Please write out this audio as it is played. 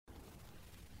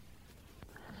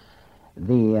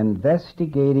The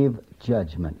Investigative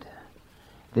Judgment.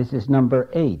 This is number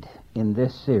 8 in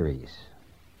this series.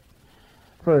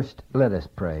 First, let us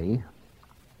pray.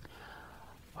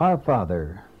 Our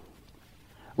Father,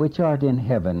 which art in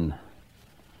heaven,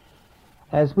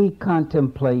 as we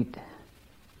contemplate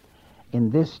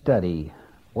in this study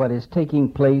what is taking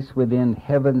place within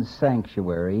heaven's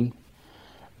sanctuary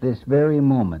this very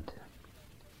moment,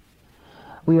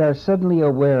 we are suddenly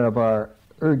aware of our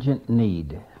urgent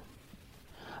need.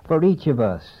 For each of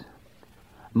us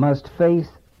must face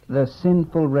the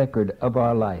sinful record of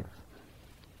our life.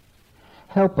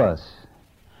 Help us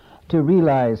to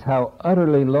realize how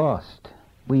utterly lost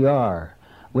we are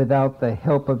without the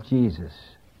help of Jesus,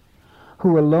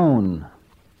 who alone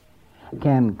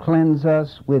can cleanse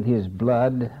us with his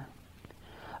blood,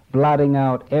 blotting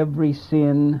out every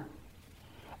sin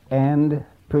and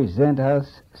present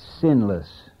us sinless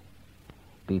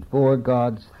before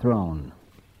God's throne.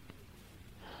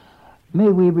 May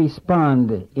we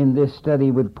respond in this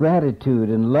study with gratitude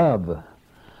and love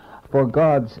for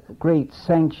God's great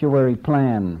sanctuary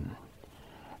plan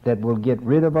that will get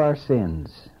rid of our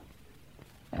sins.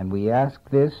 And we ask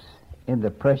this in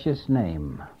the precious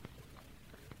name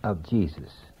of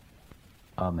Jesus.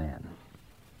 Amen.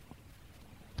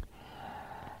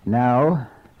 Now,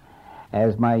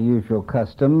 as my usual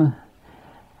custom,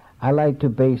 I like to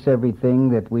base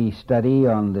everything that we study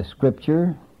on the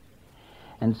Scripture.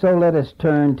 And so let us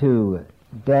turn to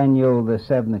Daniel, the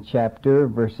 7th chapter,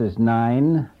 verses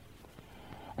 9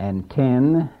 and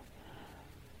 10,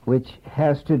 which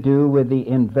has to do with the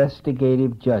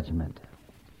investigative judgment.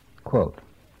 Quote,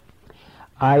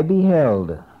 I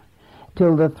beheld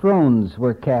till the thrones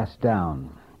were cast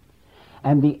down,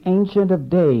 and the Ancient of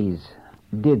Days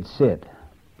did sit,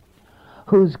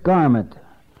 whose garment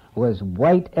was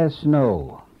white as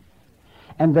snow,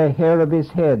 and the hair of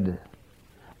his head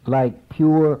like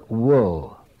pure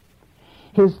wool.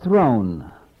 His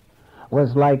throne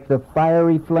was like the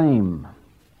fiery flame,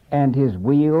 and his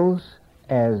wheels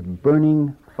as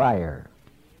burning fire.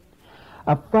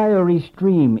 A fiery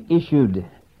stream issued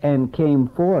and came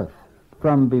forth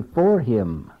from before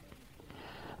him.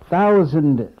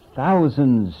 Thousands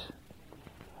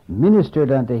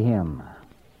ministered unto him,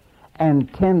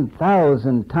 and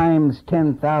 10,000 times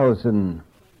 10,000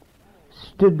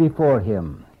 stood before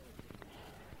him.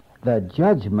 The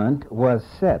judgment was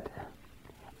set,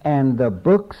 and the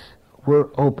books were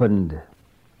opened.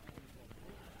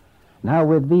 Now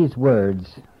with these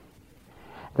words,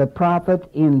 the prophet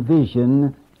in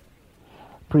vision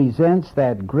presents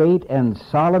that great and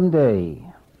solemn day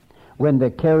when the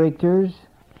characters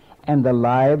and the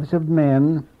lives of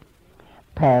men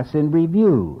pass in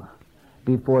review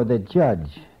before the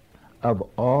Judge of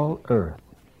all earth.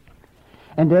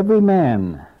 And every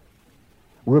man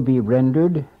will be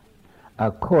rendered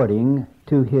according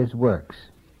to his works.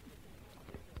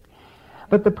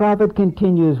 But the prophet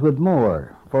continues with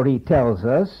more, for he tells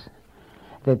us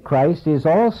that Christ is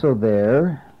also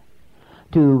there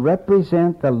to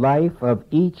represent the life of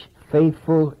each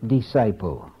faithful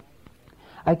disciple.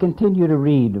 I continue to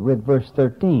read with verse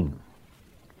 13.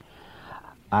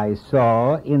 I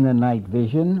saw in the night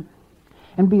vision,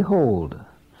 and behold,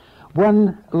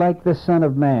 one like the Son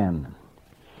of Man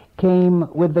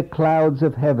came with the clouds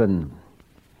of heaven,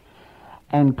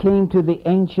 and came to the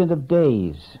Ancient of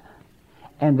Days,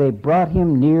 and they brought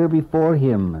him near before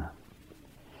him.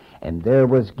 And there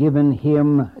was given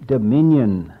him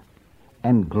dominion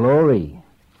and glory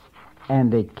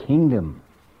and a kingdom.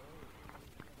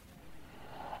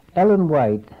 Ellen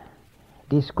White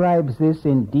describes this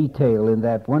in detail in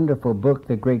that wonderful book,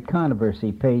 The Great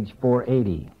Controversy, page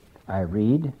 480. I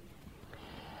read,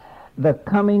 the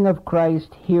coming of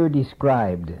Christ here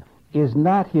described is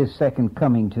not his second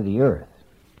coming to the earth.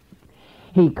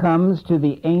 He comes to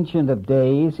the Ancient of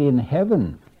Days in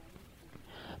heaven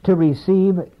to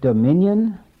receive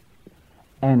dominion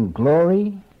and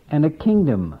glory and a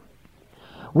kingdom,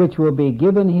 which will be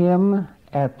given him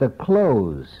at the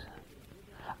close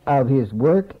of his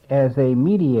work as a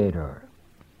mediator.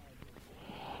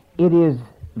 It is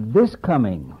this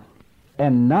coming,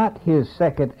 and not his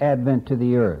second advent to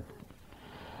the earth,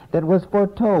 that was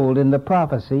foretold in the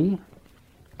prophecy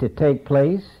to take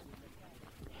place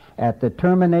at the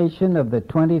termination of the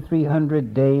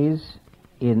 2300 days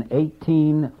in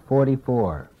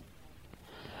 1844.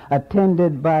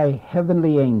 Attended by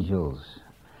heavenly angels,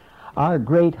 our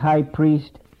great high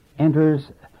priest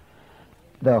enters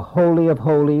the Holy of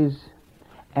Holies,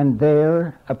 and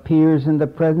there appears in the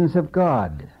presence of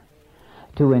God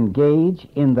to engage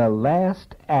in the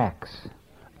last acts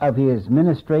of his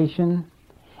ministration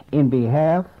in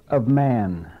behalf of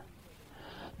man,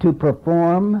 to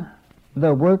perform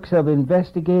the works of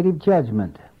investigative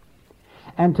judgment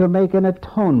and to make an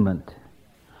atonement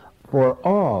for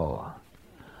all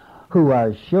who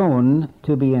are shown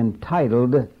to be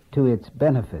entitled to its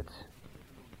benefits,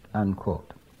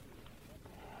 unquote.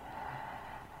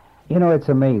 You know, it's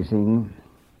amazing,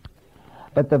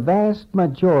 but the vast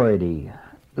majority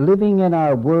living in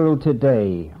our world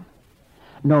today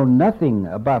know nothing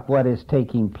about what is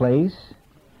taking place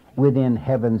within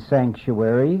heaven's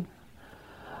sanctuary,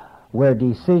 where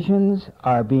decisions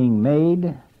are being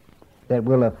made that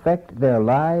will affect their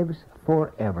lives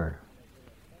forever.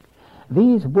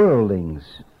 These worldlings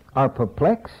are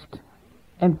perplexed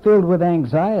and filled with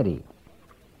anxiety.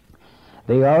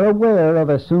 They are aware of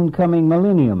a soon-coming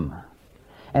millennium,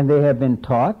 and they have been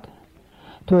taught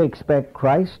to expect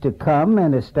Christ to come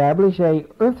and establish an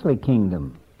earthly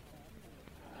kingdom,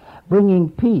 bringing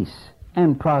peace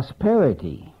and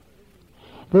prosperity.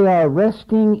 They are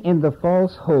resting in the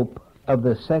false hope of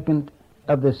the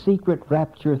secret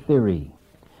rapture theory,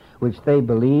 which they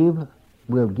believe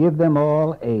will give them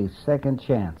all a second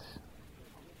chance.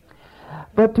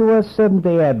 But to us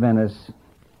Seventh-day Adventists,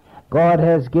 God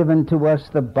has given to us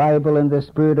the Bible and the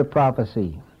spirit of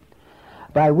prophecy,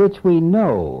 by which we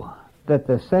know that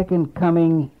the second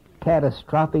coming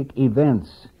catastrophic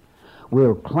events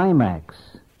will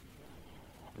climax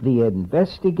the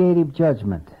investigative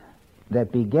judgment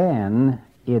that began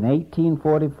in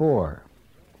 1844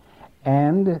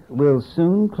 and will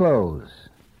soon close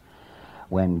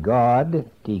when God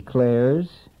declares,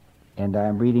 and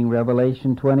I'm reading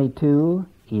Revelation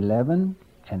 22:11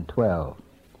 and 12,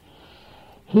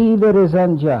 "He that is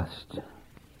unjust,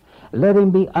 let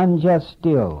him be unjust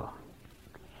still,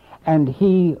 and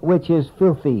he which is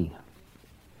filthy,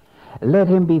 let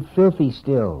him be filthy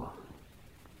still,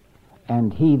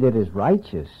 and he that is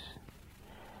righteous,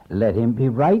 let him be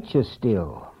righteous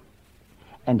still,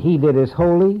 and he that is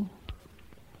holy,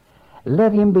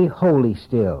 let him be holy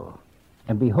still.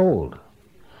 And behold,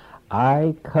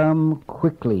 I come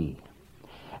quickly,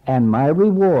 and my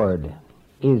reward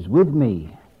is with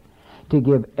me, to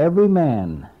give every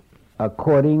man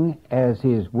according as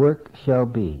his work shall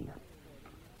be."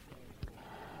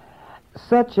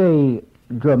 Such a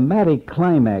dramatic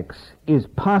climax is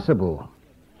possible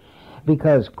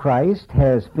because Christ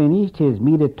has finished his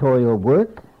mediatorial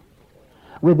work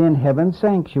within heaven's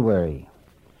sanctuary,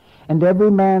 and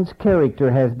every man's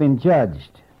character has been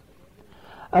judged.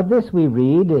 Of this we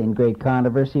read in Great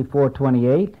Controversy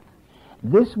 428,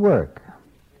 "This work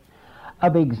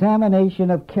of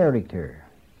examination of character,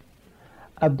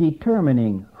 of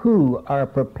determining who are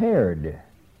prepared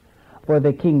for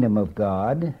the kingdom of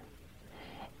God,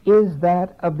 is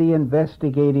that of the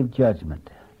investigative judgment,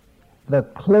 the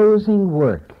closing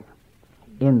work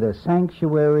in the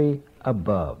sanctuary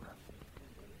above."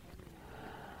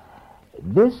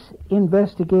 This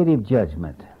investigative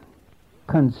judgment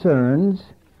concerns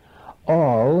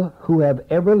all who have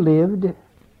ever lived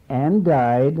and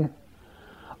died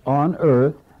on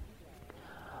earth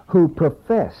who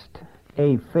professed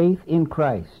a faith in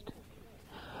Christ.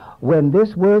 When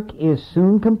this work is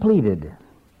soon completed,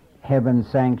 heaven's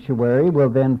sanctuary will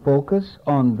then focus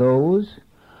on those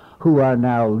who are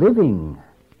now living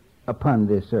upon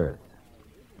this earth.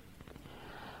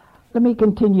 Let me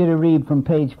continue to read from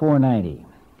page 490.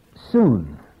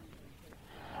 "Soon.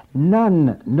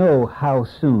 None know how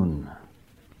soon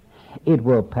it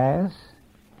will pass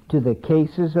to the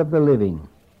cases of the living.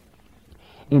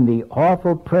 In the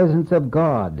awful presence of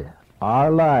God, our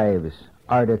lives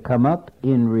are to come up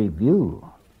in review,"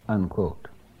 unquote.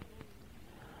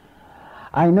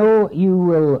 I know you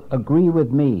will agree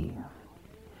with me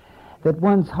that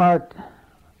one's heart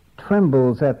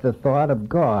trembles at the thought of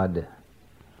God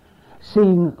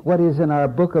seeing what is in our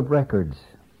book of records.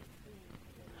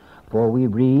 For we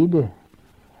read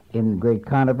in Great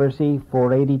Controversy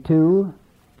 482,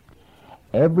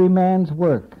 "Every man's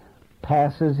work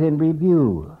passes in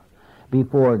review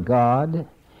before God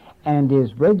and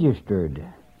is registered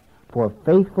for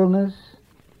faithfulness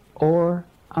or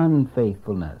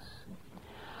unfaithfulness.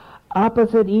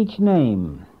 Opposite each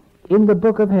name in the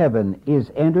book of heaven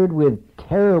is entered with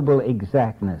terrible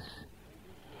exactness.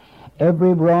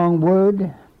 Every wrong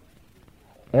word,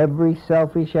 every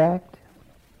selfish act,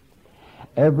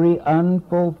 every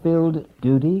unfulfilled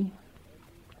duty,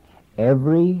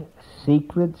 every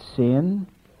secret sin,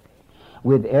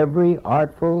 with every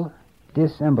artful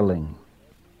dissembling.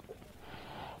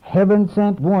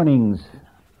 Heaven-sent warnings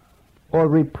or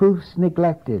reproofs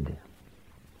neglected,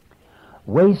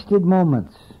 wasted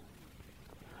moments,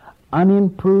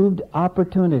 unimproved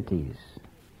opportunities,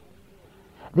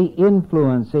 the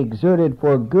influence exerted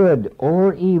for good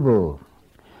or evil,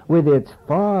 with its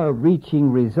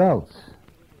far-reaching results,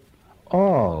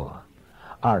 all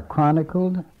are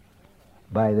chronicled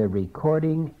by the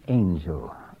recording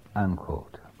angel,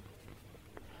 unquote.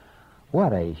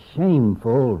 What a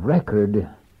shameful record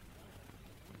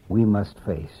we must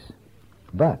face.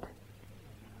 But,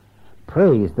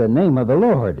 praise the name of the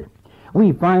Lord,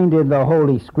 we find in the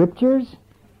Holy Scriptures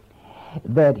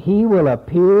that he will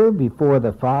appear before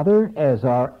the Father as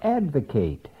our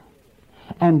advocate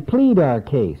and plead our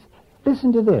case.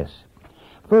 Listen to this.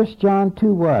 1 John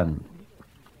 2:1.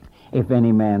 If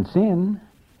any man sin,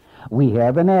 we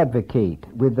have an advocate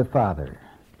with the Father,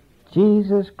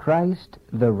 Jesus Christ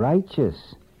the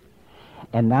righteous.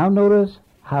 And now notice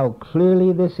how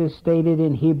clearly this is stated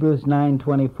in Hebrews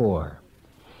 9:24.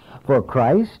 For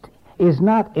Christ is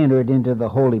not entered into the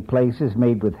holy places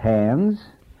made with hands,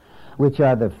 which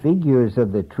are the figures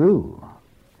of the true,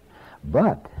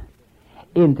 but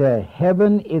into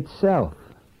heaven itself,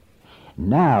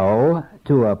 now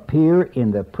to appear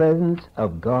in the presence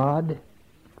of God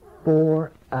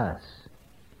for us.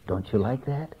 Don't you like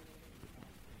that?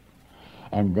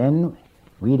 And then,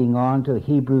 reading on to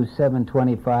Hebrews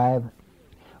 7:25,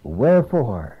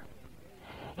 wherefore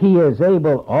he is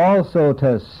able also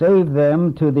to save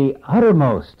them to the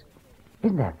uttermost.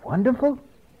 Isn't that wonderful?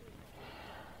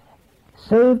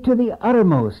 Save to the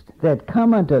uttermost that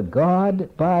come unto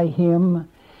God by him,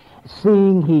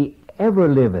 seeing he ever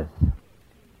liveth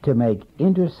to make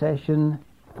intercession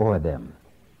for them.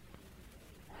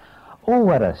 Oh,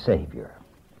 what a Savior.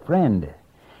 Friend,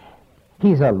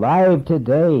 he's alive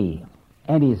today,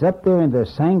 and he's up there in the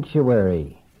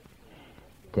sanctuary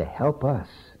to help us.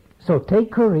 So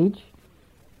take courage.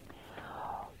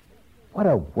 What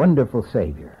a wonderful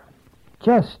Savior.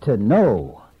 Just to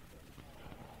know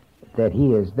that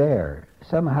he is there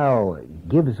somehow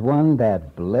gives one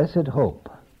that blessed hope.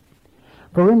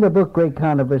 For in the book Great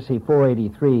Controversy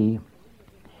 483,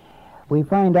 we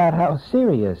find out how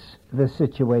serious the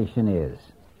situation is.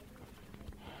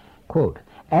 Quote,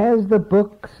 as the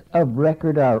books of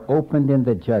record are opened in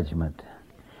the judgment,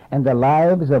 and the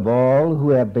lives of all who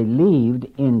have believed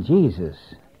in Jesus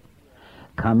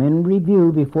come in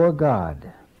review before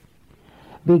God,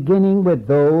 beginning with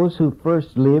those who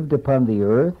first lived upon the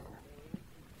earth,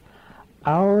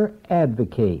 our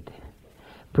advocate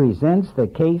presents the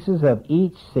cases of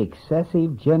each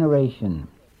successive generation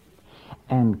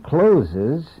and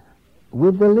closes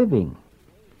with the living.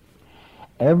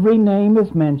 Every name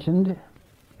is mentioned,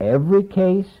 every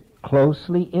case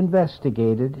closely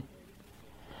investigated.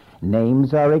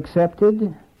 Names are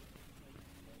accepted,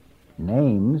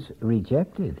 names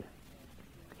rejected.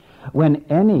 When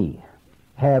any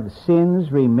have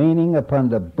sins remaining upon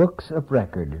the books of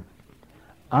record,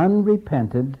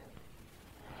 unrepented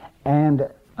and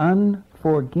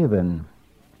unforgiven,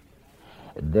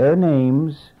 their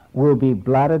names will be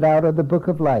blotted out of the book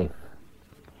of life,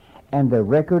 and the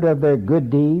record of their good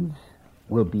deeds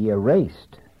will be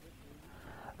erased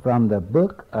from the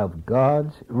book of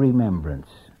God's remembrance,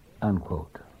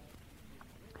 unquote.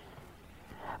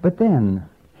 But then,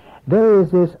 there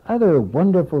is this other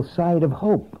wonderful side of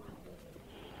hope.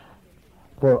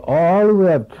 For all who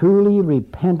have truly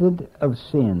repented of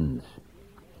sins,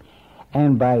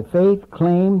 and by faith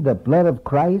claimed the blood of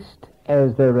Christ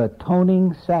as their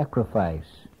atoning sacrifice,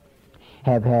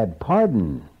 have had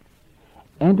pardon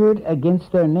entered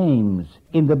against their names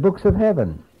in the books of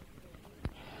heaven,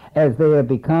 as they have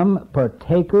become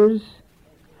partakers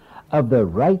of the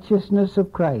righteousness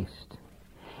of Christ,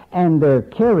 and their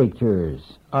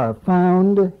characters are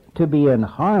found to be in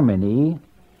harmony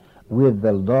with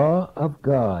the law of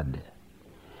God.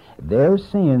 Their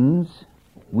sins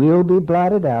will be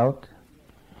blotted out,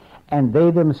 and they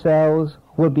themselves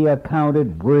will be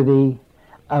accounted worthy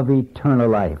of eternal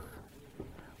life.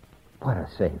 What a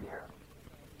Savior.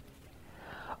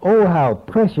 Oh, how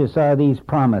precious are these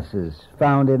promises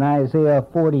found in Isaiah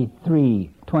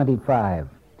 43:25.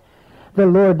 The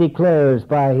Lord declares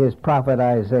by his prophet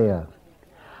Isaiah,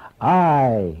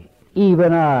 I,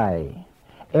 even I,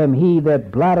 am he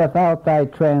that blotteth out thy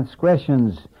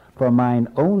transgressions for mine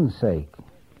own sake,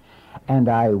 and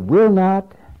I will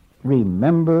not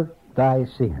remember thy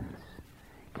sins.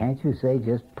 Can't you say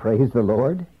just praise the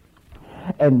Lord?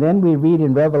 And then we read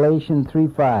in Revelation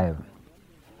 3:5,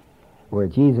 where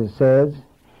Jesus says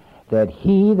that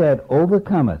he that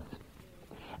overcometh,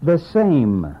 the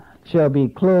same shall be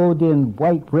clothed in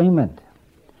white raiment,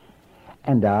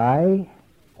 and I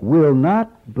will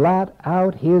not blot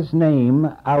out his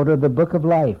name out of the book of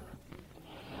life,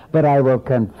 but I will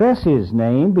confess his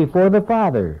name before the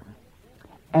Father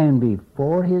and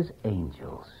before his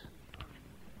angels.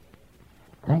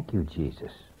 Thank you,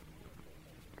 Jesus.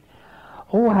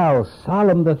 Oh, how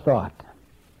solemn the thought.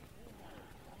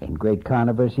 In Great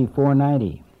Controversy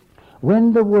 490,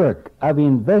 when the work of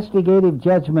investigative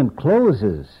judgment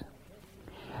closes,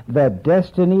 the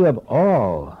destiny of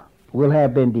all will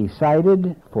have been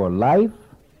decided for life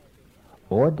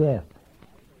or death.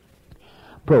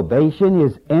 Probation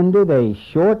is ended a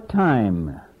short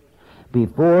time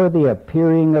before the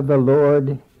appearing of the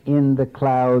Lord in the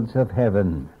clouds of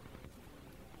heaven.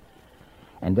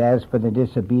 And as for the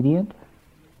disobedient,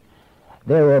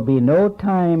 there will be no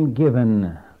time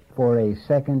given for a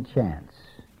second chance.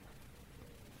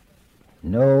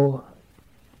 No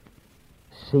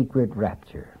secret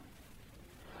rapture.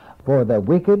 For the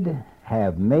wicked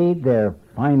have made their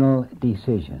final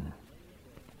decision.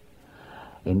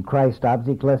 In Christ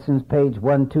Object Lessons, page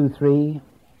 123,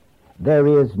 there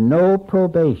is no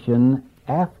probation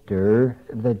after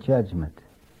the judgment.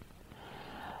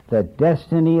 The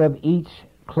destiny of each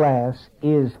class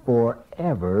is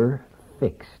forever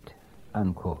fixed,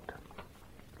 unquote.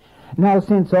 Now,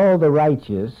 since all the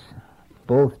righteous,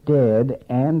 both dead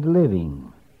and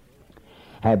living,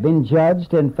 have been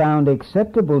judged and found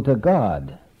acceptable to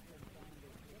God,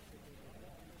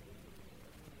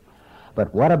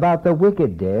 but what about the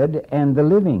wicked dead and the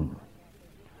living?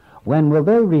 When will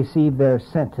they receive their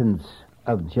sentence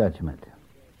of judgment?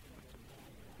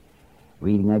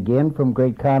 Reading again from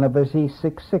Great Controversy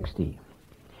 660.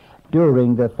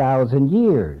 During the 1,000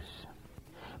 years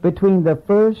between the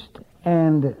first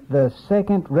and the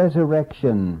second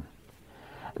resurrection,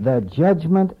 the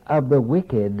judgment of the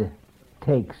wicked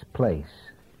takes place,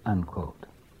 unquote.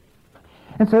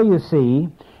 And so you see,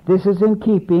 this is in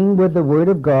keeping with the Word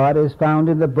of God as found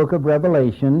in the book of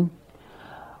Revelation,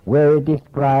 where it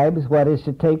describes what is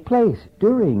to take place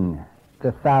during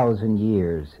the 1,000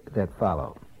 years that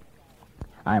follow.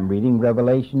 I'm reading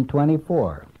Revelation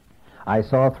 24. I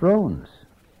saw thrones,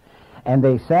 and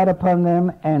they sat upon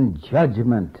them, and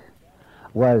judgment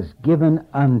was given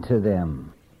unto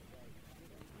them.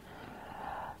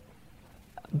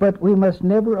 But we must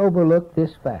never overlook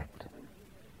this fact,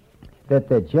 that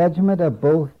the judgment of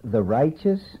both the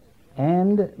righteous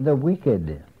and the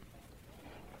wicked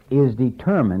is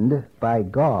determined by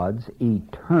God's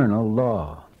eternal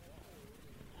law.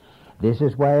 This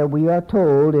is why we are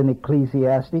told in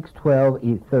Ecclesiastes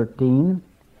 12:13,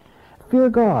 fear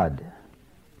God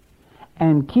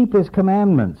and keep his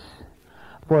commandments,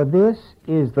 for this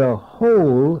is the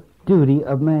whole duty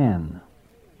of man.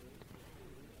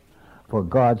 For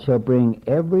God shall bring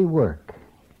every work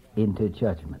into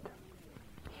judgment.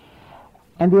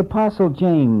 And the Apostle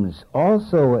James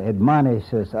also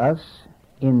admonishes us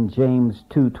in James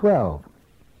 2:12,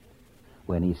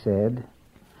 when he said,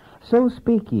 so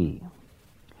speak ye,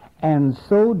 and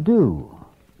so do,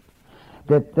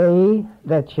 that they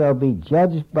that shall be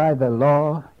judged by the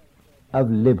law of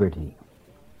liberty.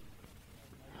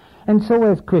 And so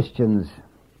as Christians,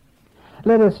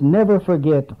 let us never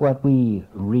forget what we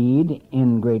read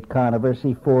in Great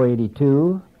Controversy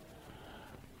 482.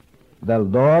 The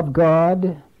law of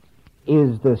God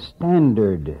is the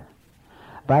standard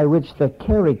by which the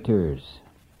characters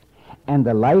and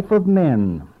the life of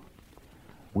men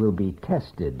will be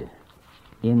tested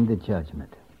in the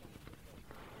judgment.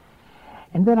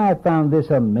 And then I found this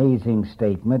amazing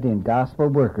statement in Gospel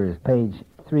Workers, page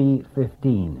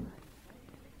 315.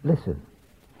 Listen.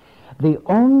 The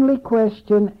only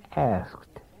question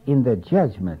asked in the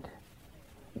judgment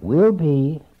will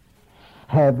be,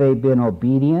 have they been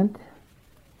obedient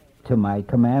to my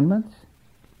commandments?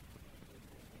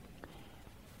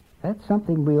 That's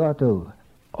something we ought to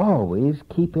always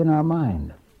keep in our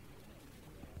mind.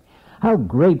 How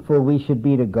grateful we should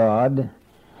be to God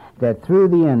that through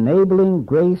the enabling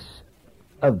grace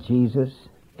of Jesus,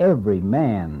 every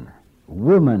man,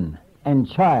 woman, and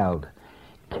child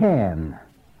can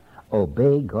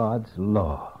obey God's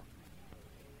law.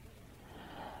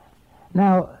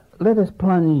 Now, let us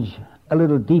plunge a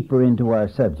little deeper into our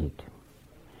subject.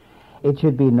 It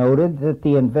should be noted that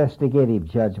the investigative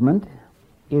judgment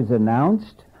is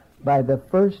announced by the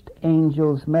first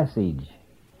angel's message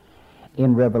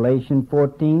in Revelation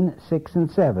 14:6 and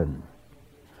 7.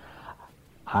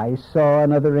 I saw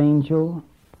another angel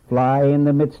fly in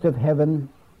the midst of heaven,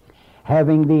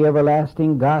 having the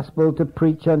everlasting gospel to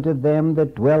preach unto them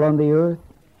that dwell on the earth,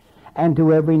 and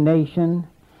to every nation,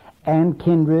 and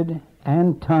kindred,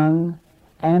 and tongue,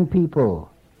 and people,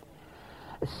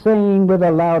 saying with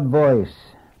a loud voice,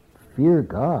 fear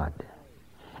God,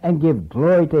 and give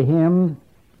glory to him,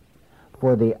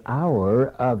 for the hour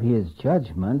of his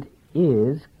judgment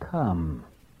is come.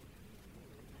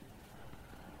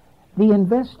 The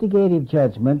investigative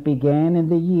judgment began in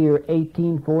the year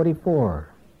 1844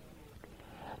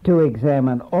 to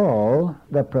examine all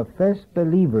the professed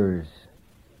believers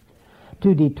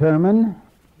to determine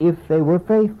if they were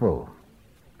faithful.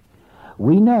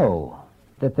 We know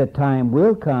that the time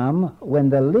will come when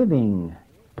the living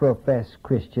professed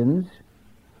Christians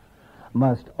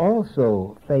must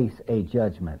also face a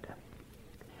judgment.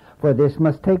 For this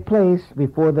must take place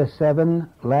before the 7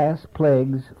 last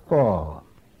plagues fall.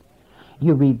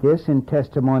 You read this in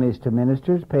Testimonies to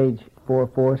Ministers, page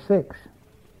 446.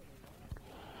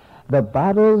 The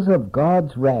bottles of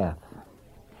God's wrath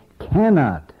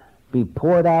cannot be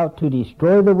poured out to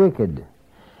destroy the wicked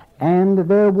and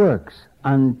their works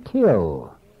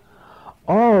until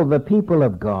all the people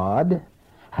of God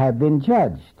have been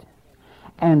judged,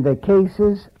 and the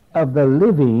cases of the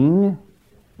living,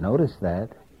 notice that,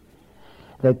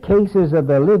 the cases of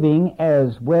the living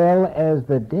as well as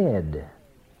the dead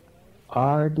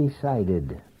are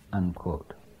decided,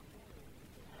 unquote.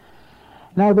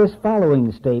 Now, this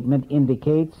following statement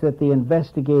indicates that the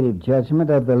investigative judgment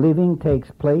of the living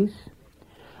takes place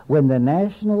when the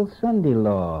National Sunday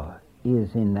Law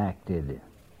is enacted.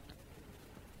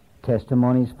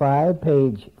 Testimonies 5,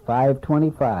 page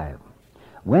 525.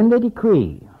 When the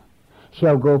decree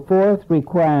shall go forth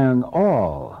requiring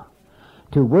all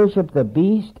to worship the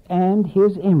beast and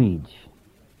his image,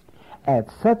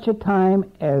 at such a time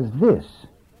as this,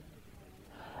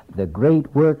 the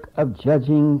great work of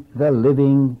judging the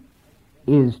living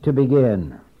is to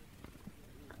begin,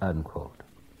 unquote.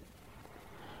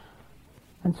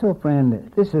 And so,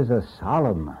 friend, this is a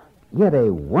solemn, yet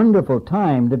a wonderful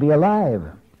time to be alive.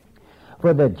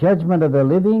 For the judgment of the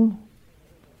living,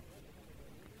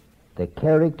 the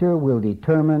character will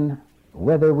determine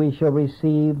whether we shall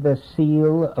receive the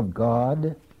seal of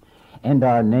God and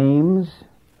our names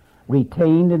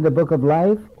retained in the book of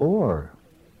life, or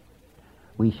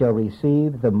we shall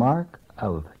receive the mark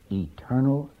of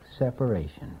eternal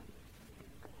separation.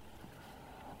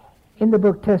 In the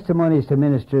book Testimonies to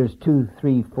Ministers 2,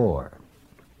 3, 4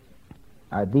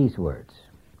 are these words: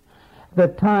 the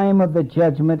time of the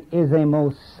judgment is a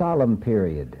most solemn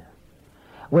period,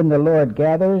 when the Lord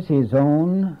gathers his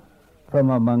own from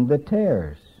among the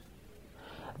tares.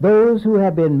 Those who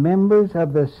have been members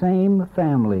of the same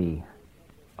family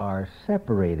are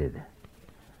separated.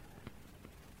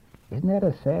 Isn't that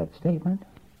a sad statement?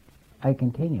 I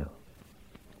continue.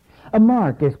 A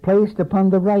mark is placed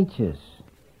upon the righteous.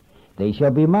 They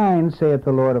shall be mine, saith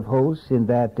the Lord of hosts, in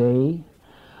that day,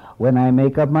 when I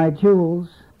make up my jewels,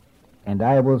 and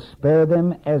I will spare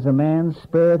them as a man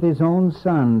spareth his own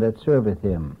son that serveth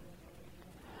him.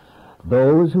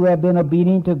 Those who have been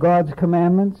obedient to God's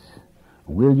commandments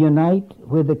will unite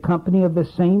with the company of the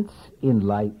saints in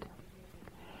light.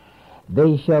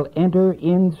 They shall enter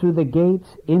in through the gates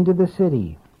into the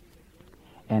city,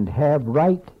 and have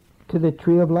right to the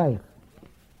tree of life.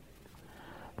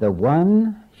 The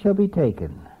one shall be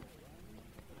taken.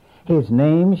 His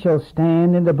name shall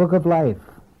stand in the book of life,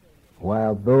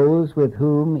 while those with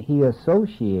whom he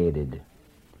associated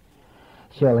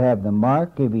shall have the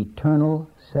mark of eternal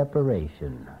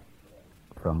separation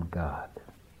from God,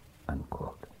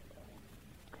 unquote.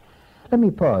 Let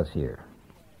me pause here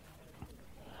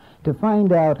to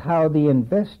find out how the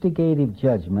investigative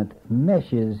judgment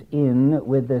meshes in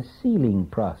with the sealing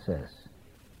process.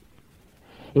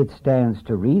 It stands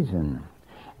to reason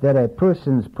that a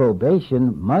person's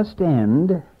probation must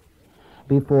end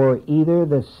before either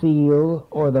the seal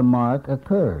or the mark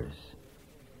occurs.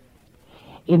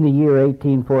 In the year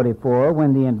 1844,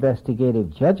 when the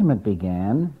investigative judgment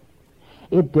began,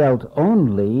 it dealt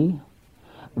only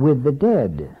with the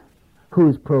dead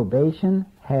whose probation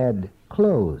had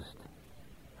closed.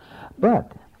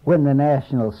 But when the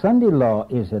National Sunday Law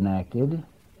is enacted,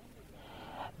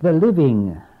 the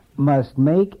living must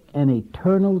make an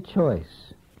eternal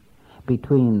choice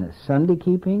between Sunday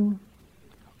keeping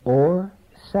or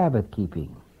Sabbath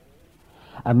keeping.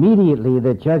 Immediately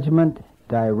the judgment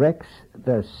directs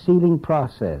the sealing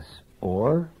process,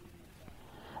 or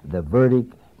the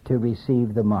verdict to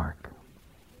receive the mark.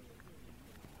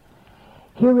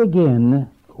 Here again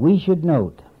we should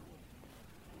note,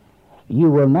 you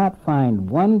will not find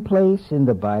one place in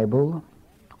the Bible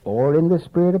or in the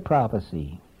Spirit of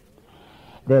prophecy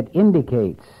that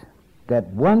indicates that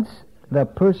once the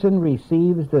person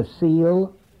receives the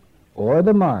seal or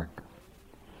the mark,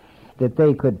 that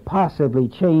they could possibly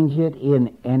change it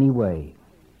in any way.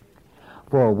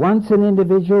 For once an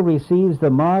individual receives the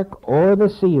mark or the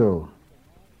seal,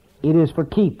 it is for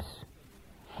keeps.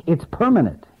 It's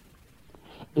permanent.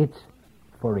 It's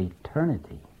for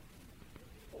eternity.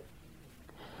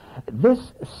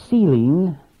 This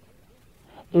sealing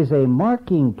is a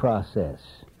marking process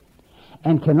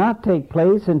and cannot take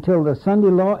place until the Sunday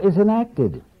law is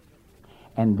enacted.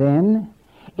 And then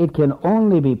it can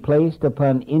only be placed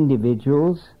upon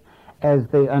individuals as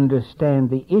they understand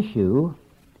the issue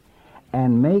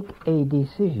and make a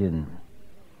decision.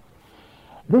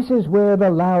 This is where the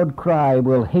loud cry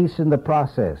will hasten the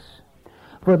process,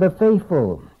 for the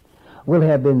faithful will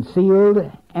have been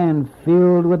sealed and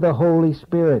filled with the Holy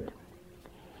Spirit,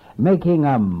 making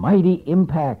a mighty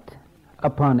impact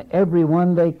upon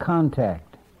everyone they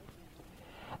contact.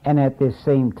 And at this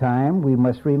same time, we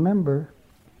must remember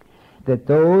that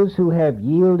those who have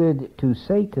yielded to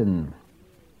Satan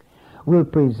will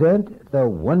present the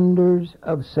wonders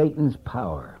of Satan's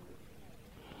power.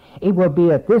 It will be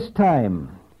at this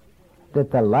time that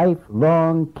the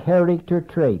lifelong character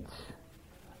traits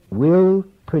will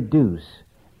produce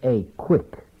a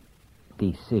quick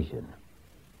decision.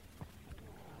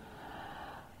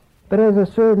 But as a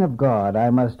servant of God, I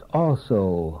must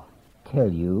also tell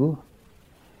you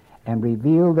and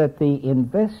reveal that the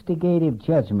investigative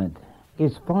judgment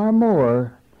is far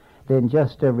more than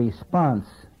just a response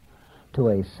to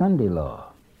a Sunday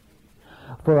law.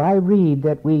 For I read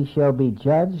that we shall be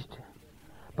judged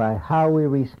by how we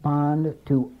respond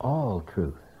to all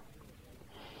truth.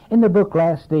 In the book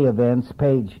Last Day Events,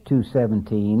 page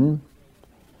 217,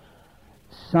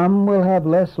 some will have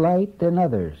less light than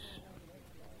others,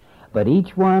 but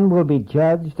each one will be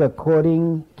judged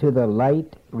according to the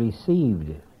light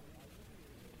received.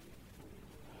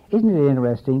 Isn't it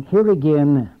interesting? Here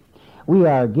again, we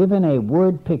are given a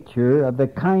word picture of the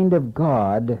kind of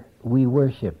God we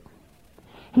worship.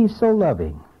 He's so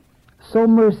loving, so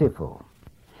merciful,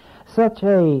 such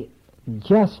a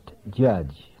just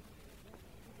judge,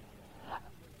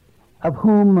 of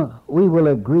whom we will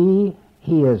agree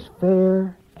he is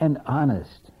fair and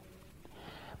honest.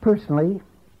 Personally,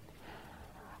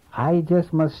 I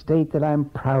just must state that I'm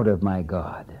proud of my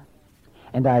God,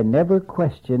 and I never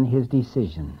question his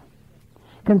decision.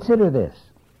 Consider this.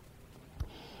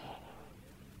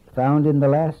 Found in the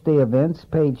Last Day Events,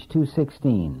 page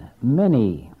 216.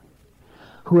 Many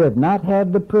who have not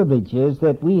had the privileges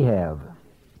that we have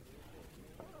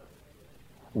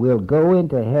will go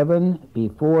into heaven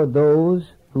before those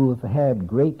who have had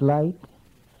great light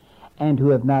and who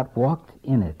have not walked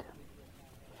in it.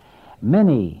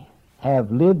 Many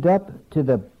have lived up to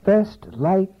the best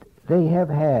light they have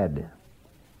had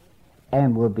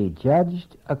and will be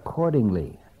judged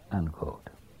accordingly, unquote.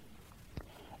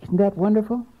 Isn't that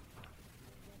wonderful?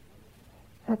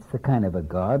 That's the kind of a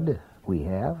God we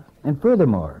have. And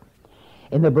furthermore,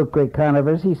 in the book Great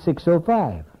Controversy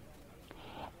 605,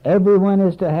 everyone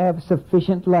is to have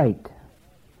sufficient light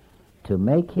to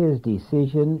make his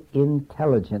decision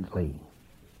intelligently.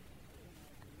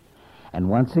 And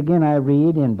once again I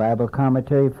read in Bible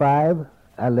Commentary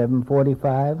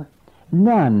 5:1145,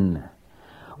 none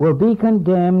will be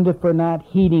condemned for not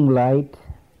heeding light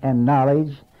and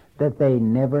knowledge that they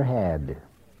never had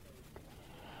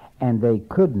and they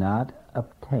could not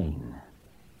obtain.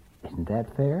 Isn't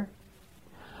that fair?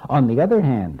 On the other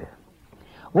hand,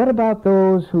 what about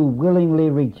those who willingly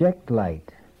reject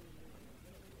light?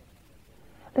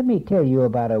 Let me tell you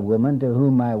about a woman to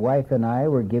whom my wife and I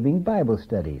were giving Bible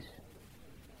studies.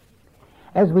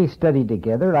 As we studied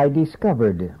together, I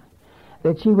discovered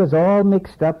that she was all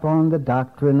mixed up on the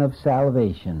doctrine of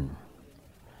salvation.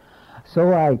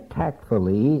 So I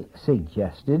tactfully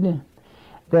suggested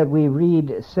that we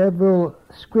read several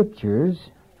scriptures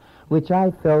which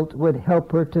I felt would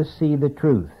help her to see the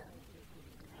truth.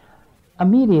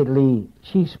 Immediately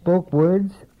she spoke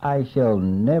words I shall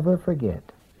never forget,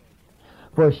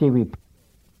 for she repeated,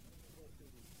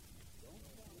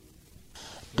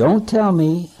 "Don't tell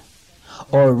me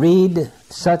or read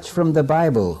such from the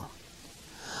Bible,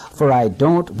 for I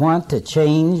don't want to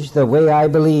change the way I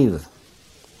believe.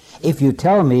 If you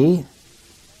tell me,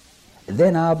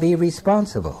 then I'll be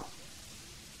responsible."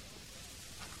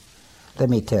 Let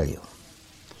me tell you,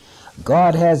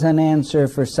 God has an answer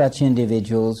for such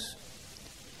individuals.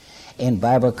 In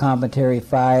Bible Commentary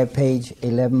 5, page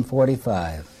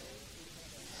 1145,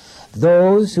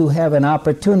 those who have an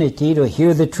opportunity to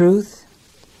hear the truth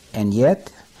and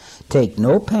yet take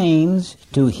no pains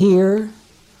to hear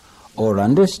or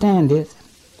understand it,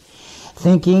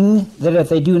 thinking that if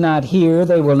they do not hear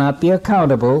they will not be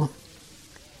accountable,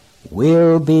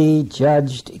 will be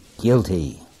judged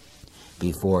guilty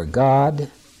before God,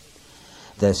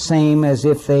 the same as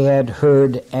if they had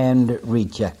heard and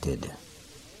rejected.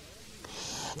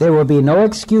 There will be no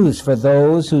excuse for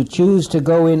those who choose to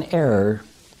go in error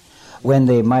when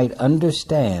they might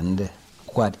understand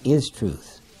what is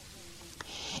truth.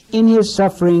 in his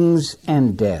sufferings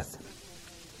and death.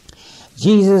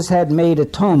 Jesus had made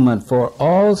atonement for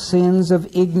all sins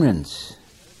of ignorance,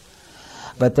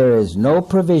 but there is no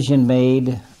provision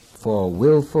made for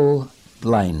willful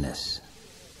blindness.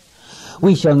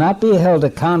 We shall not be held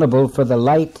accountable for the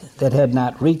light that had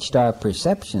not reached our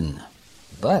perception,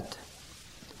 but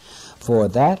for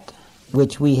that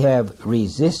which we have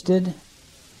resisted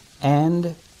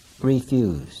and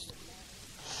refused.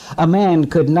 A man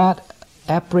could not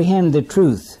apprehend the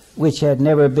truth which had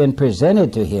never been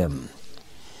presented to him,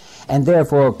 and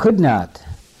therefore could not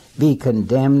be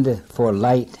condemned for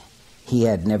light he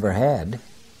had never had.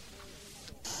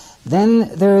 Then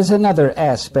there is another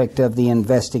aspect of the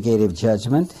investigative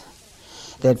judgment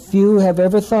that few have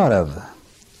ever thought of,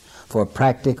 for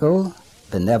practical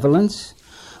benevolence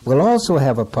will also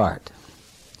have a part.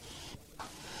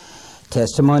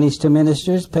 Testimonies to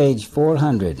Ministers, page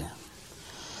 400.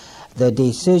 The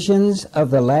decisions of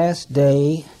the last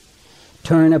day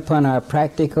turn upon our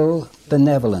practical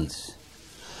benevolence.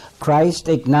 Christ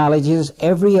acknowledges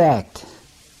every act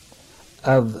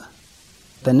of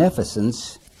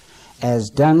beneficence as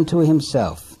done to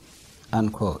himself,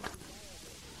 unquote.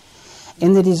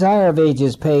 In the Desire of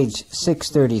Ages, page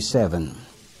 637,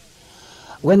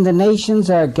 when the nations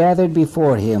are gathered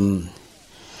before him,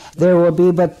 there will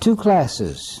be but two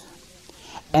classes,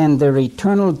 and their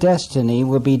eternal destiny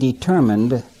will be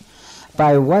determined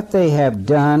by what they have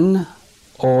done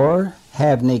or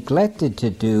have neglected to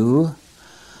do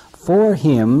for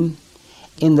him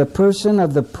in the person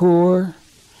of the poor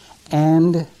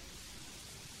and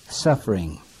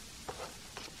suffering.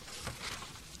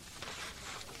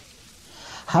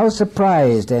 How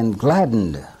surprised and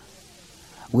gladdened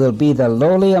will be the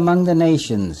lowly among the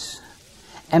nations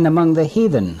and among the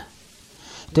heathen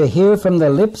to hear from the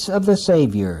lips of the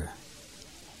Savior,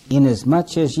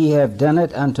 inasmuch as ye have done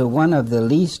it unto one of the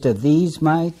least of these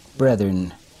my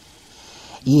brethren,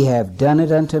 ye have done it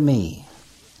unto me.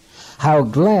 How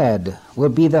glad will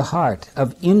be the heart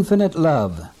of infinite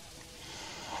love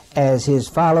as his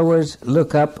followers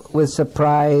look up with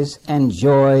surprise and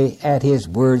joy at his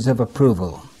words of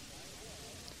approval.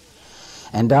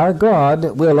 And our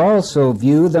God will also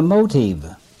view the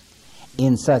motive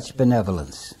in such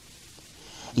benevolence.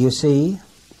 You see,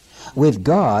 with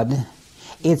God,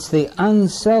 it's the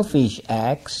unselfish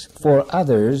acts for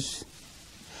others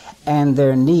and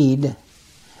their need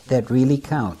that really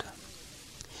count.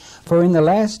 For in the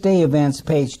last day events,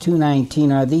 page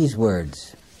 219, are these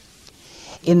words: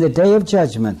 in the day of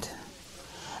judgment,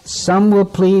 some will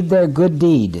plead their good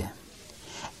deed,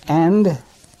 and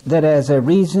that as a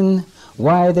reason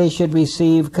why they should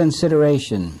receive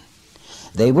consideration.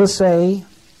 They will say,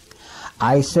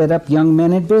 I set up young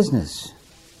men in business.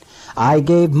 I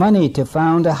gave money to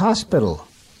found a hospital.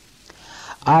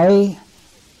 I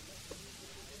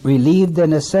relieved the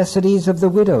necessities of the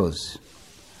widows.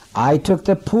 I took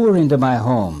the poor into my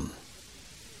home.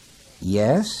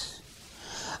 Yes,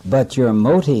 but your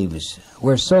motives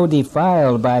were so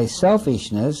defiled by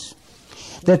selfishness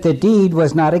that the deed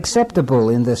was not acceptable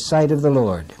in the sight of the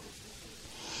Lord.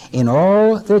 In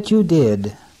all that you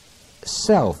did,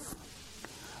 self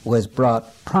was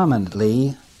brought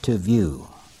prominently to view,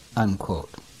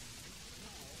 unquote.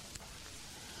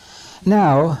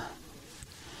 Now,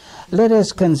 let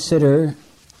us consider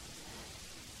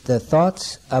the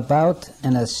thoughts about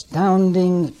an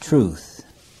astounding truth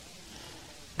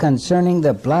concerning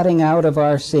the blotting out of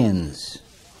our sins.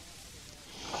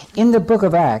 In the book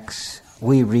of Acts,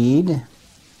 we read,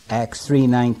 Acts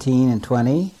 3:19 and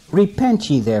 20, repent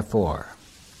ye therefore,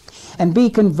 and be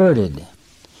converted,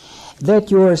 that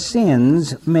your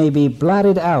sins may be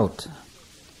blotted out,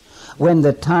 when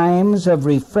the times of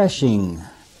refreshing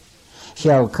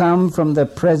shall come from the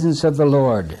presence of the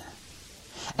Lord,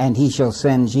 and he shall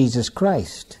send Jesus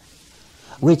Christ,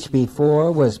 which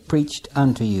before was preached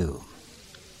unto you.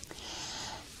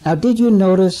 Now, did you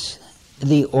notice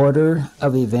the order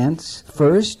of events?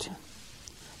 First,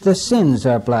 the sins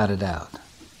are blotted out.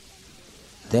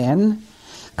 Then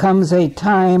comes a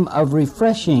time of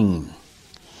refreshing,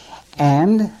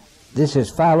 and this is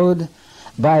followed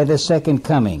by the second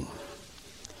coming.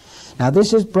 Now,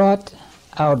 this is brought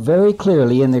out very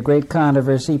clearly in the Great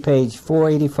Controversy, page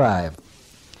 485.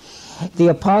 The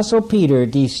Apostle Peter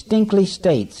distinctly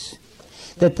states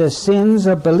that the sins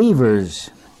of believers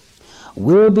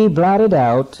will be blotted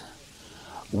out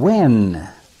when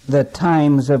the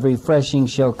times of refreshing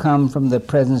shall come from the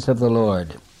presence of the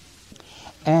Lord,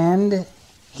 and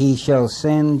he shall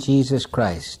send Jesus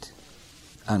Christ,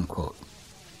 unquote.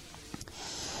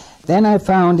 Then I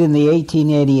found in the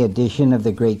 1880 edition of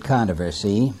the Great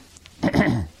Controversy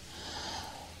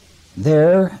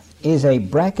there is a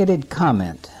bracketed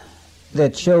comment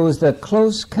that shows the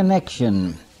close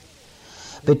connection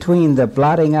between the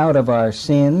blotting out of our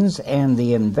sins and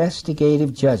the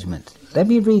investigative judgment. Let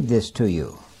me read this to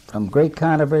you from Great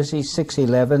Controversy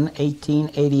 611,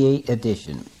 1888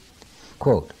 edition.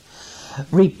 Quote,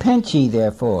 "Repent ye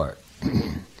therefore,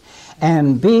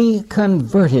 and be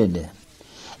converted,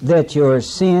 that your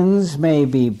sins may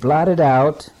be blotted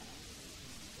out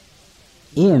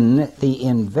in the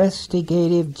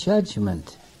investigative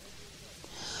judgment,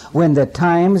 when the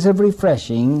times of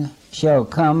refreshing shall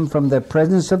come from the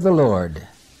presence of the Lord,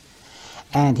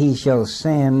 and he shall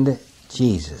send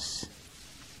Jesus."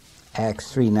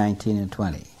 Acts 3:19 and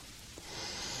 20.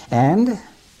 And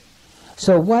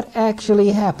so what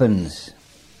actually happens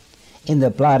in the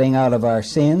blotting out of our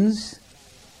sins?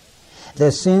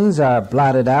 The sins are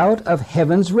blotted out of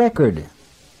heaven's record.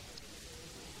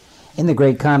 In the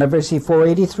Great Controversy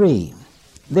 483,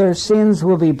 their sins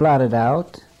will be blotted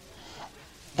out,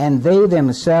 and they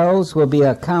themselves will be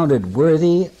accounted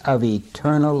worthy of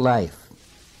eternal life.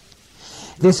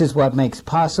 This is what makes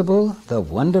possible the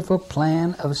wonderful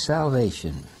plan of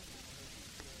salvation.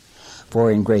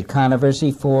 For in Great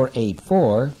Controversy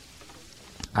 484,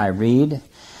 I read,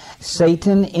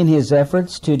 "Satan, in his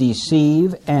efforts to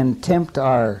deceive and tempt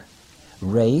our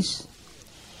race,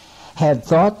 had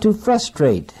thought to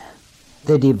frustrate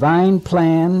the divine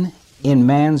plan in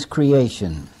man's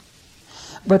creation.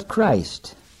 But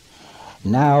Christ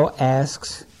now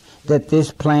asks that this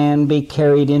plan be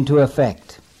carried into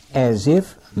effect, as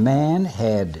if man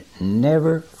had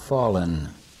never fallen."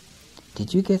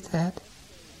 Did you get that?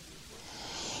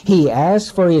 He asks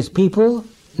for his people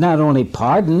not only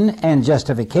pardon and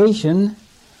justification,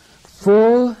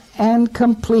 full and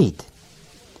complete,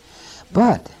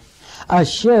 but a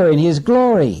share in his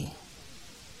glory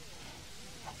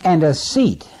and a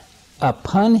seat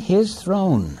upon his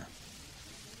throne.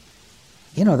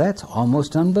 You know, that's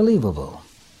almost unbelievable.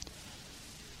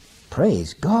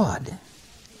 Praise God.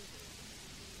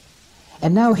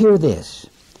 And now hear this.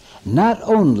 Not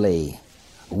only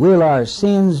will our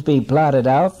sins be blotted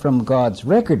out from God's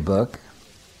record book,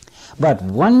 but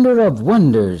wonder of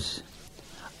wonders,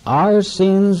 our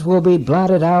sins will be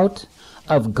blotted out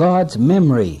of God's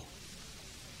memory.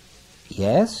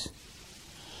 Yes,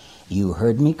 you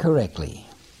heard me correctly.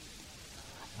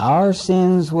 Our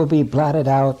sins will be blotted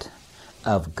out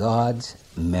of God's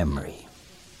memory.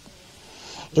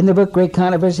 In the book Great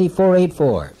Controversy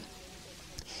 484,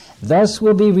 thus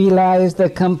will be realized the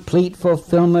complete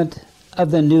fulfillment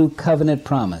of the new covenant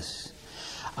promise.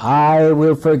 "I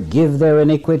will forgive their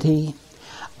iniquity.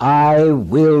 I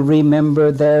will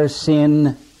remember their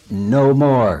sin no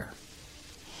more."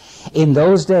 In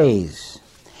those days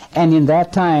and in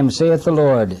that time, saith the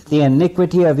Lord, the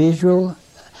iniquity of Israel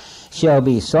shall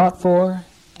be sought for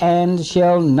and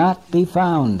shall not be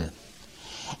found,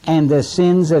 and the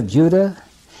sins of Judah,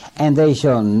 and they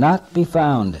shall not be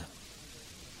found.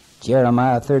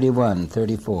 Jeremiah 31,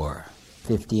 34,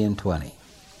 50 and 20.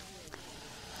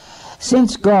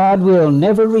 Since God will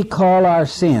never recall our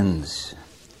sins,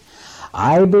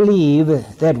 I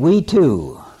believe that we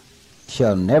too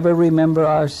shall never remember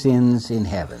our sins in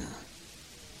heaven.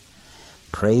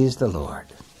 Praise the Lord.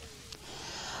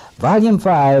 Volume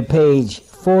 5, page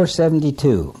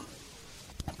 472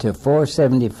 to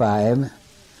 475,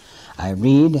 I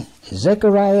read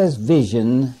Zechariah's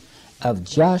vision of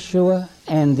Joshua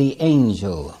and the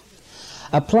angel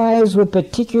applies with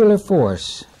particular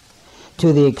force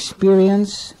to the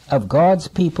experience of God's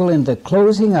people in the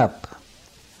closing up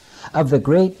of the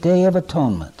great day of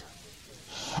atonement.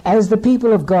 As the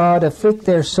people of God afflict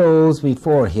their souls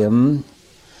before Him,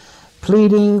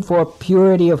 pleading for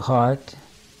purity of heart,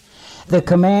 the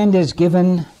command is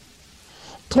given,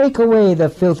 "Take away the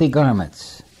filthy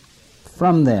garments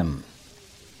from them."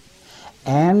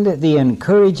 And the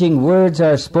encouraging words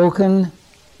are spoken,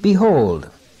 "Behold,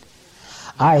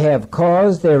 I have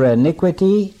caused their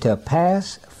iniquity to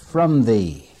pass from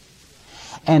thee,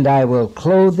 and I will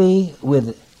clothe thee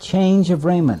with change of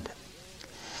raiment."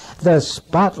 The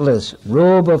spotless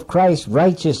robe of Christ's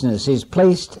righteousness is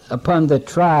placed upon the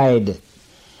tried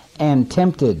and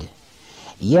tempted,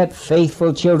 yet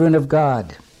faithful children of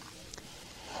God.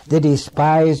 The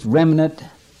despised remnant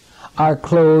are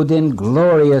clothed in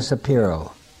glorious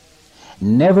apparel,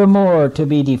 never more to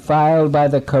be defiled by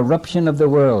the corruption of the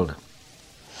world.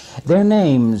 Their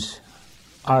names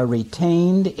are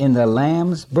retained in the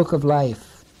Lamb's book of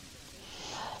life,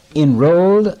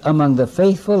 enrolled among the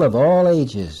faithful of all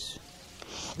ages.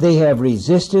 They have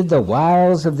resisted the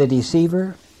wiles of the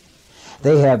deceiver.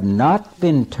 They have not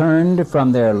been turned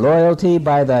from their loyalty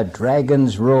by the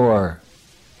dragon's roar.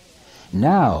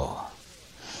 Now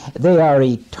they are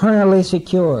eternally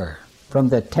secure from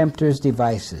the tempter's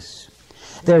devices.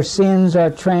 Their sins are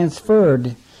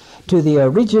transferred to the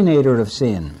originator of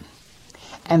sin,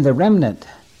 and the remnant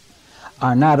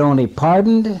are not only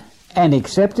pardoned and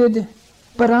accepted,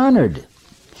 but honored.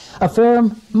 A fair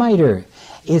mitre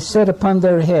is set upon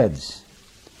their heads.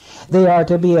 They are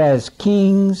to be as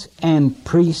kings and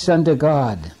priests unto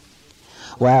God.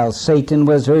 While Satan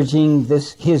was urging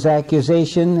his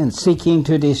accusation and seeking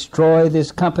to destroy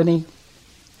this company,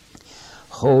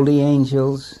 holy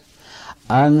angels,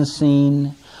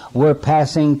 unseen, were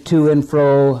passing to and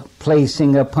fro,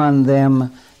 placing upon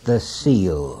them the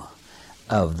seal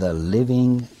of the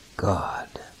living God.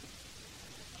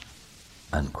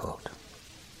 Unquote.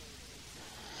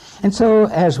 And so,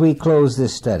 as we close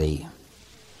this study,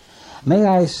 may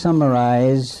I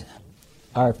summarize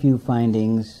our few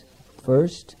findings.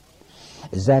 First,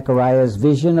 Zechariah's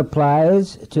vision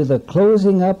applies to the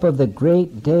closing up of the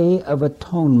great day of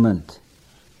atonement.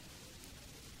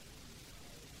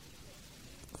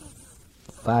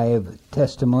 5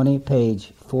 Testimony,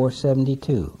 page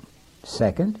 472.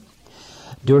 Second,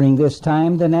 during this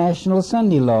time the National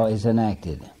Sunday Law is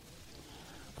enacted.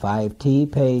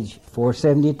 5T, page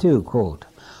 472, quote,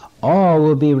 all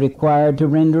will be required to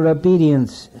render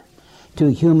obedience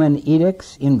to human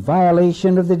edicts in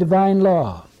violation of the divine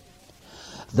law.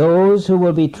 Those who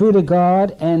will be true to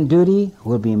God and duty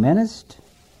will be menaced,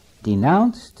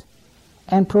 denounced,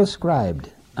 and proscribed,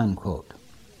 unquote.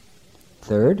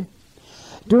 Third,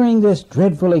 during this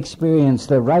dreadful experience,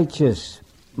 the righteous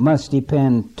must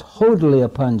depend totally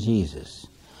upon Jesus,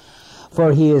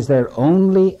 for he is their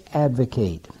only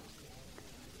advocate.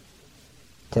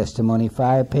 Testimony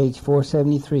 5, page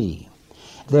 473.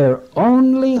 Their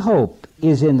only hope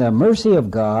is in the mercy of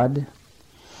God.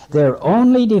 Their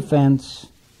only defense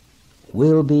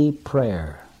will be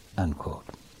prayer, unquote.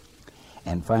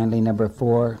 And finally, number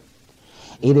 4,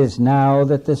 it is now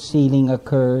that the sealing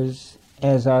occurs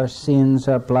as our sins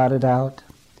are blotted out,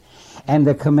 and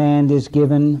the command is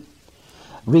given,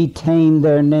 retain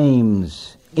their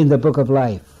names in the book of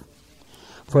life,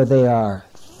 for they are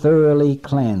thoroughly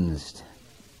cleansed.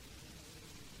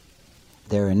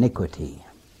 Their iniquity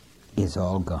is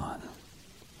all gone.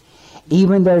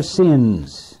 Even their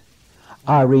sins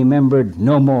are remembered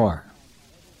no more.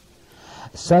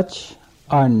 Such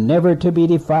are never to be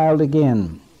defiled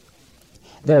again.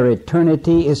 Their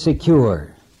eternity is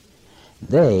secure.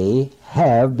 They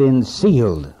have been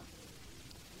sealed.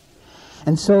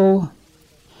 And so,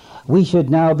 we should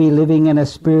now be living in a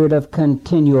spirit of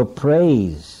continual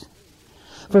praise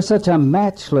for such a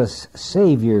matchless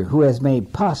Savior who has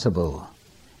made possible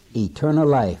eternal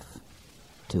life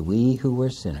to we who were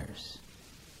sinners.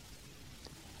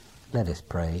 Let us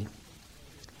pray.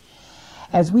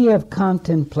 As we have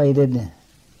contemplated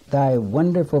thy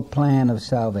wonderful plan of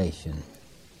salvation,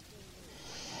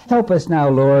 help us now,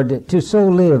 Lord, to so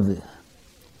live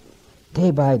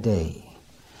day by day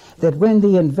that when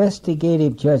the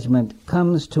investigative judgment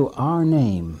comes to our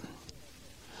name,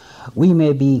 we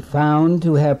may be found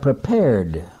to have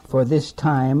prepared for this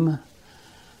time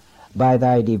by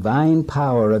thy divine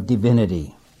power of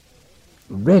divinity,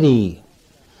 ready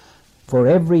for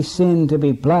every sin to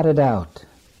be blotted out,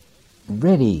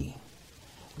 ready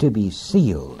to be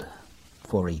sealed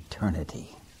for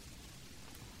eternity.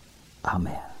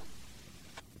 Amen.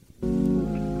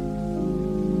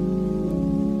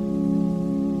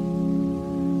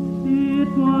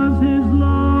 It was his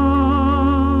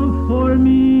love for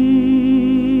me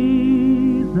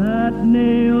that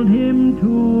nailed him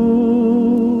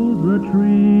to the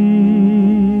tree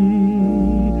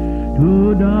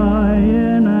to die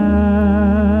in agony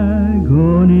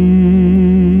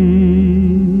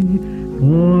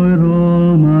for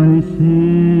all my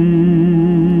sin.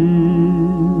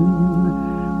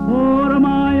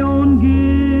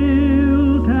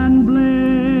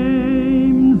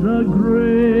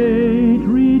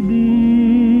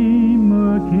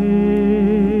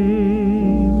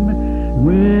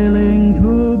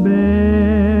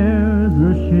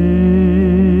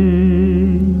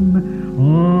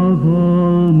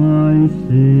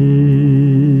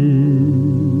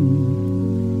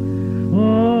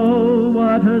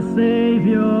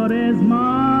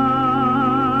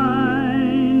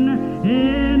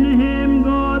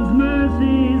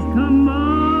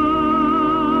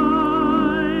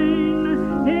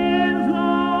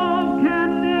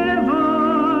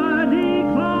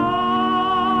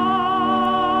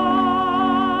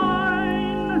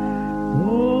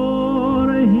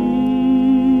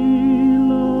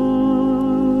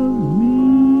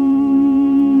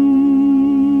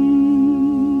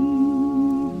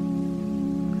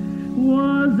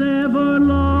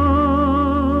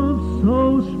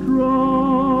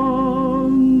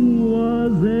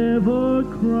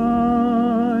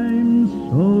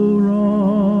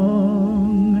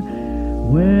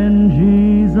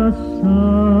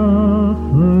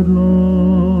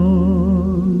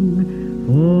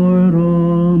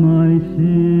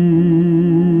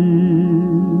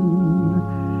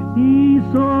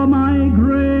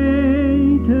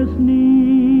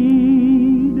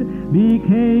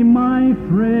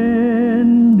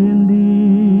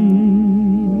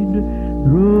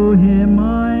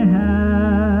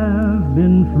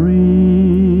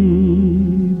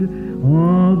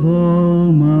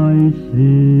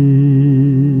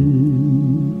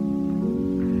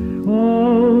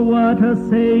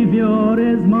 Savior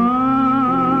is mine.